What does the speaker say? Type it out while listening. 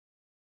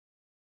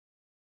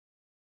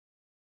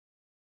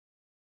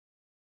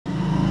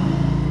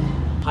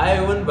Hi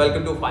everyone,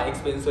 welcome to Phi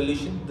Explain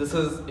Solution. This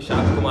is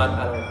Ishant Kumar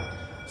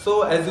Arora.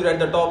 So as you read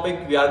the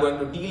topic, we are going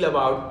to deal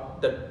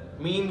about the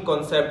main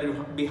concept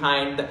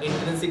behind the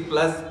intrinsic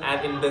plus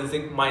and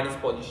intrinsic minus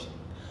position.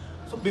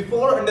 So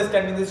before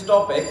understanding this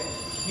topic,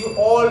 you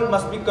all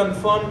must be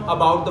confirmed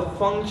about the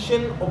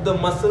function of the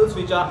muscles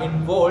which are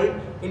involved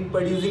in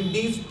producing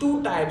these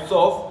two types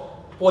of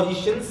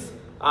positions,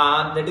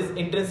 that is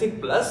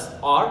intrinsic plus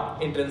or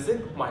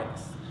intrinsic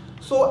minus.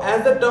 So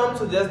as the term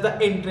suggests, the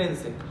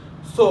intrinsic.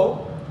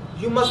 So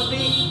you must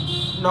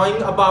be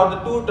knowing about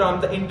the two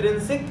terms, the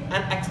intrinsic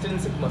and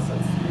extrinsic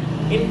muscles.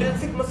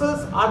 Intrinsic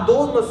muscles are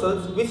those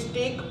muscles which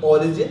take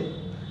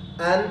origin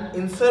and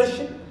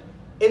insertion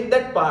in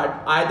that part,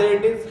 either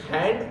it is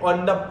hand or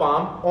in the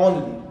palm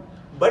only.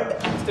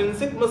 But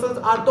extrinsic muscles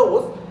are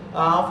those,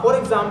 for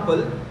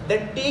example,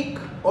 that take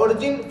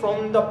origin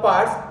from the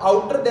parts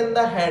outer than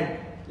the hand.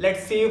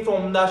 Let's say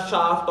from the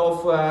shaft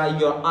of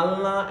your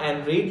ulna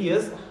and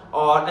radius,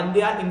 and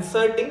they are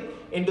inserting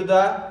into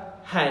the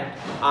hand.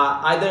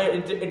 Either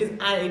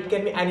it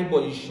can be any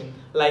position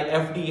like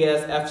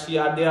FDS,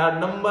 FCR. There are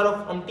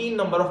umpteen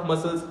number of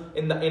muscles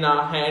in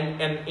our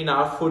hand and in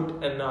our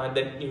foot, and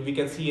that we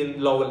can see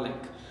in lower leg.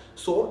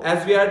 So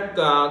as we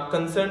are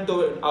concerned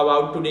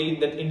about today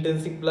that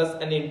intrinsic plus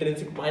and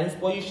intrinsic minus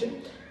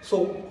position,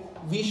 so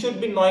we should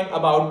be knowing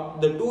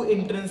about the two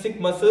intrinsic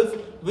muscles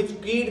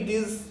which create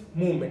this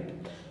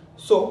movement.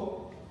 So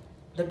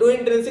the two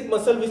intrinsic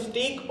muscles which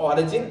take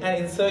origin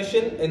and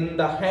insertion in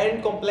the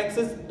hand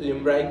complexes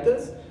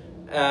lumbricals,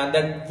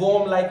 that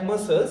worm-like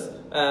muscles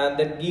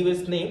that give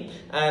its name,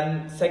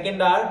 and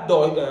second are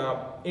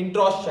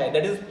introshi,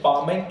 that is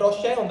palmar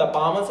introshi on the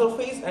palmar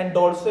surface and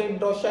dorsal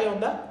introshi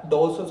on the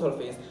dorsal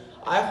surface.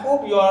 I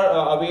hope you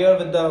are aware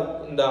with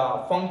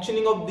the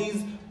functioning of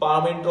these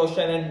palmar introshi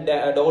and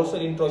dorsal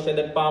introshi,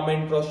 that palmar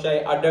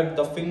introshi adduct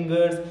the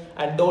fingers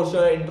and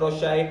dorsal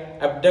introshi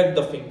abduct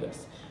the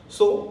fingers.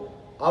 So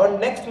our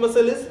next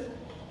muscle is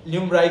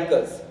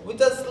lumbricals,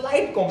 which are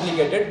slightly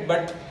complicated,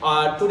 but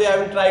today I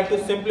will try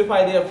to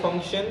simplify their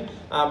function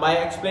by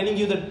explaining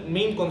you the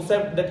main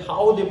concept, that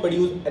how they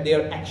produce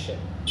their action.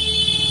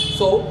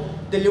 So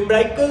the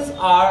lumbricals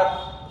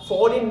are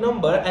 4 in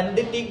number and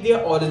they take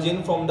their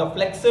origin from the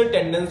flexor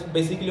tendons,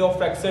 basically of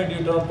flexor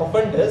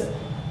profundus,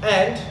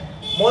 and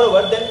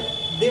moreover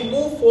then they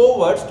move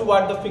forwards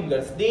toward the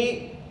fingers.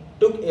 They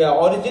took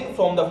origin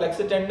from the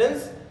flexor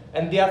tendons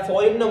and they are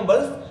 4 in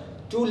numbers,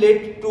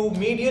 to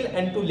medial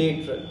and to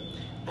lateral.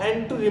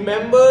 And to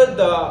remember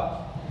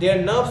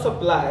their nerve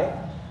supply,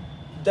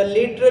 the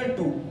lateral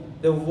two,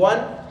 the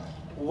one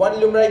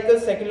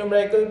lumbrical, second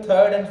lumbrical,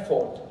 third and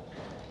fourth.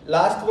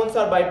 Last ones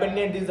are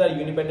bipendant, these are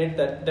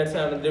unipendant, that's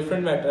a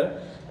different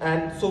matter.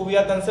 And so we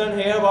are concerned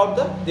here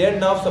about their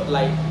nerve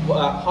supply.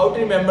 How to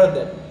remember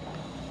them?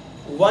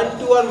 1,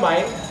 2 are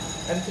mine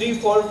and 3,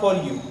 4 for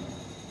you.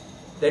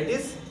 That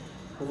is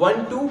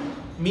 1, 2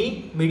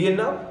 me, median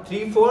nerve,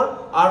 3,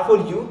 4 are for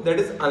you, that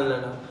is ulnar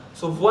nerve.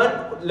 So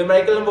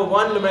lumbrical number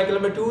 1, lumbrical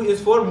number 2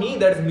 is for me,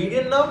 that is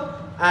median nerve,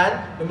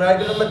 and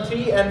lumbrical number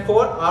 3 and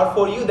 4 are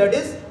for you, that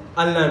is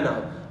ulnar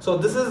nerve. So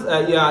this is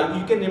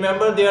you can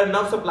remember their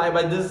nerve supply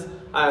by this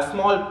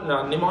small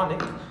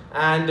mnemonic.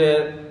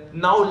 And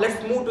now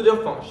let's move to their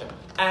function.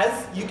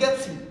 As you can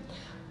see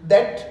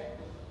that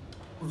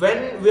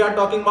when we are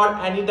talking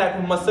about any type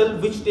of muscle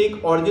which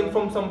take origin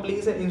from some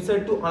place and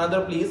insert to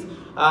another place,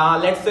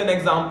 let's say an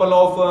example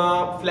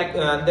of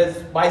this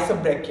bicep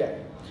brachii.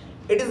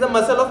 It is the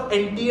muscle of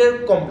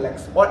anterior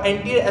complex or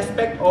anterior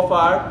aspect of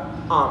our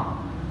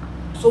arm.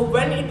 So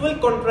when it will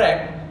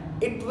contract,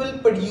 it will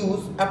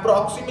produce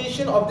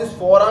approximation of this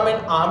forearm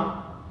and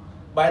arm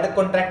by the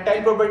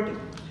contractile property.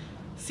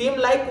 Same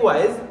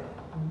likewise,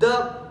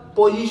 the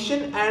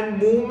position and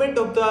movement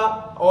of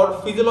or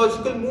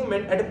physiological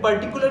movement at a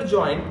particular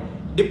joint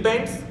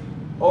depends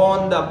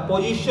on the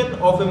position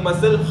of a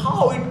muscle,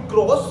 how it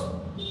crosses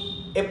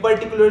a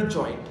particular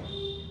joint.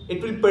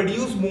 It will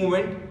produce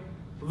movement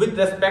with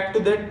respect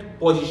to that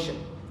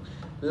position.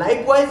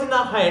 Likewise in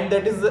our hand,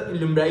 that is the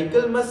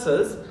lumbrical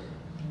muscles,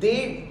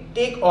 they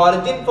take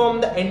origin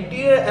from the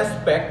anterior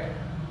aspect,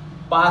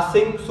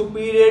 passing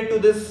superior to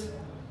this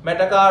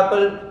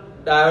metacarpal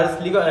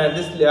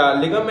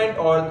ligament,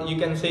 or you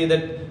can say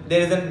that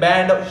there is a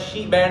band of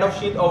sheath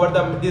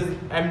over this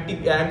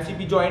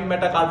MCP joint,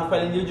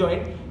 metacarpophalangeal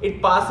joint.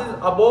 It passes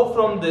above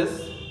from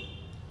this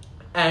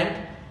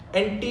and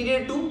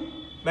anterior to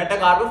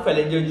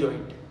metacarpophalangeal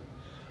joint.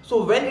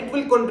 So when it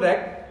will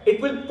contract,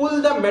 it will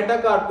pull the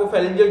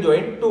metacarpophalangeal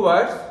joint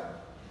towards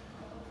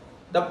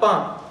the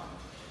palm,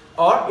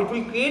 or it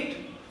will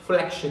create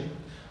flexion.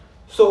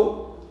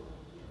 So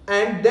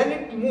and then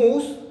it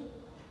moves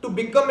to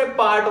become a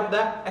part of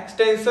the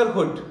extensor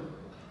hood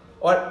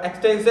or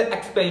extensor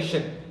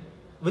expansion,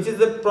 which is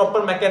the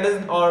proper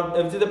mechanism, or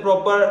which is the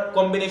proper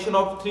combination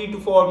of 3 to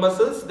 4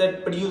 muscles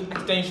that produce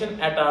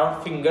extension at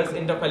our fingers,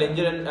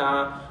 interphalangeal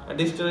and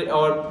distal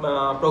or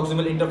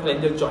proximal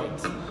interphalangeal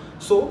joints.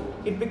 So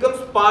it becomes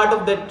part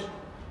of that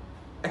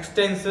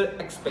extensor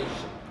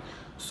expansion.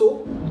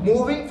 So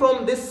moving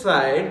from this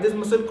side, this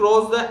muscle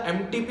cross the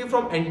MTP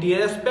from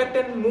anterior aspect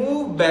and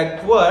move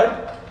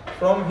backward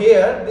from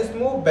here. This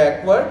move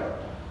backward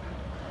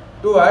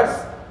towards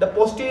the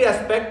posterior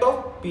aspect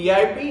of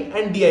PIP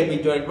and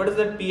DIP joint. What is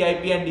that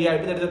PIP and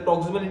DIP? That is the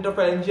proximal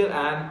interphalangeal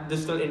and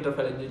distal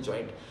interphalangeal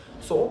joint.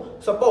 So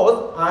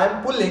suppose I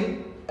am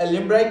pulling a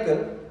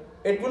limbrical,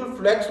 it will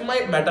flex my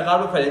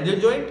metacarpal phalangeal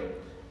joint,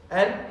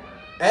 and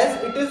as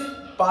it is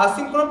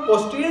passing from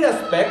posterior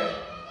aspect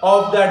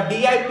of the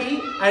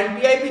DIP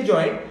and PIP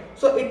joint,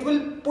 so it will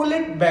pull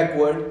it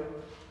backward.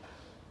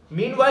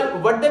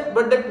 Meanwhile, what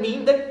that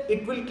means that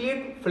it will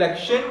create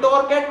flexion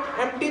torque at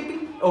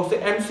MTP or say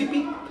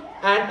MCP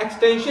and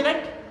extension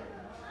at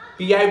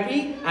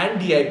PIP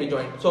and DIP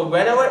joint. So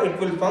whenever it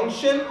will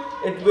function,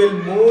 it will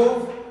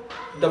move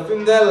the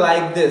finger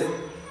like this,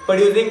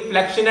 producing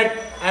flexion at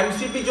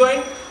MCP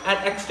joint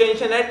and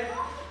extension at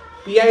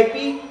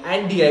PIP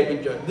and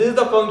DIP joint. This is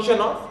the function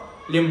of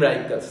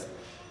limbricals.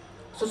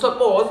 So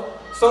suppose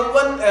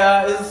someone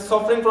is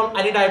suffering from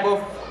any type of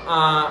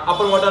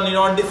upper motor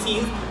neuron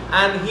disease,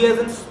 and he has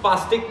a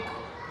spastic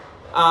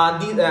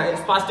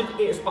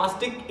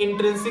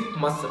intrinsic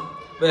muscle,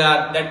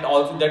 where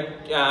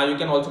you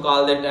can also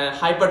call that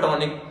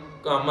hypertonic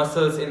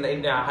muscles in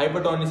the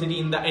hypertonicity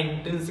in the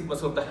intrinsic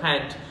muscle of the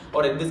hand,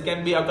 or this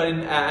can be occur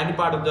in any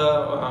part of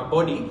the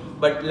body,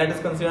 but let us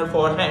consider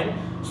for hand.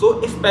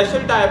 So a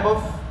special type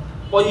of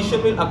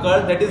position will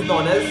occur that is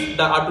known as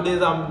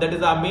that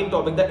is our main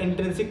topic, the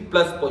intrinsic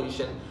plus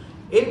position,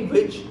 in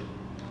which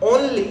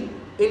only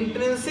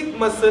intrinsic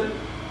muscle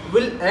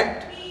will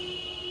act,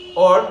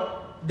 or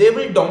they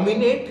will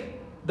dominate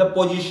the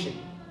position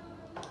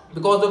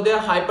because of their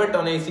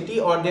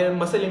hypertonicity or their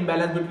muscle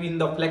imbalance between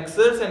the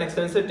flexors and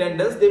extensor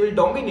tendons. They will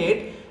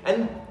dominate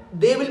and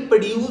they will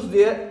produce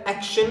their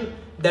action,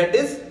 that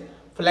is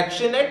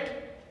flexion at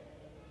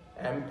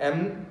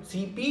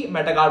MCP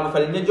metacarpal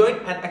phalangeal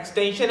joint and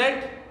extension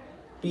at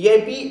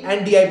PIP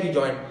and DIP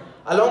joint.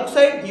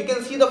 Alongside, you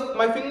can see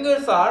my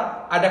fingers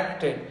are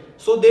adducted,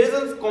 so there is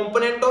a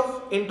component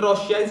of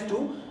interosseous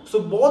too. So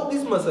both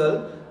these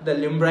muscles, the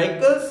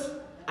limbricals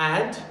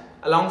and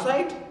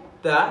alongside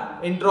the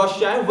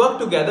interosseous, work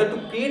together to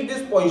create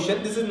this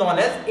position. This is known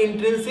as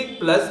intrinsic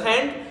plus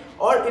hand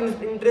or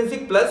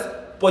intrinsic plus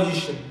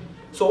position.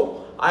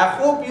 So I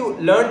hope you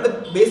learned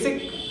the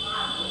basic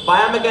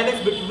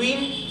biomechanics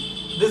between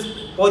this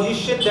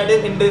position, that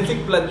is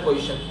intrinsic plus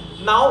position.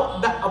 Now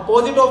the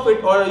opposite of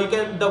it, or you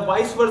can the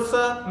vice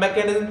versa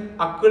mechanism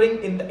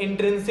occurring in the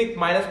intrinsic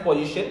minus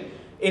position,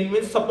 in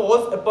which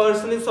suppose a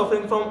person is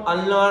suffering from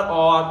ulnar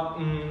or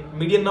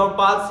median nerve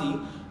palsy.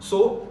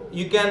 So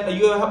you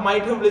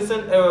might have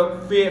listened a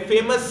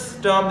famous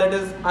term, that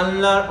is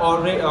ulnar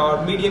or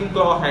median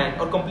claw hand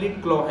or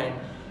complete claw hand,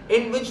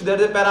 in which there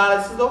is a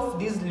paralysis of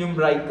these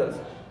limbricals.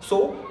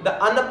 So the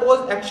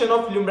unopposed action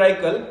of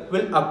limbrical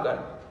will occur.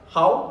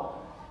 How?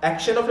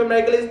 Action of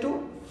limbrical is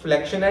to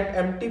flexion at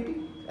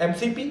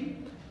MCP,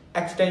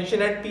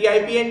 extension at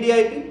PIP and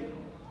DIP.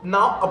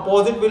 Now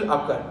opposite will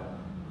occur,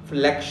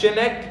 flexion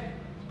at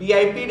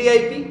PIP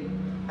DIP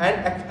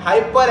and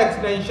hyper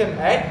extension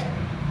at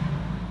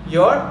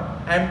your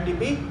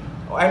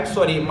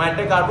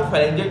metacarpal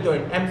phalangeal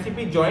joint,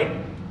 MCP joint,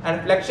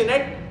 and flexion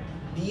at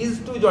these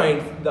two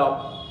joints, the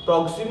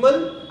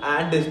proximal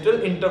and distal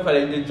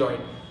interphalangeal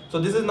joint. So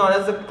this is known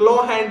as the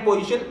claw hand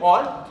position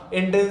or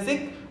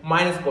intrinsic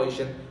minus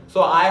position.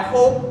 So I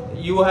hope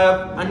you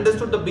have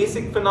understood the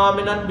basic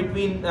phenomenon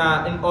between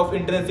of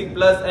intrinsic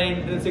plus and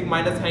intrinsic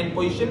minus hand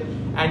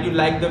position, and you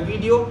like the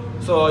video.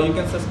 So you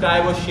can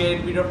subscribe or share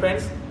it with your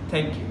friends.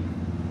 Thank you.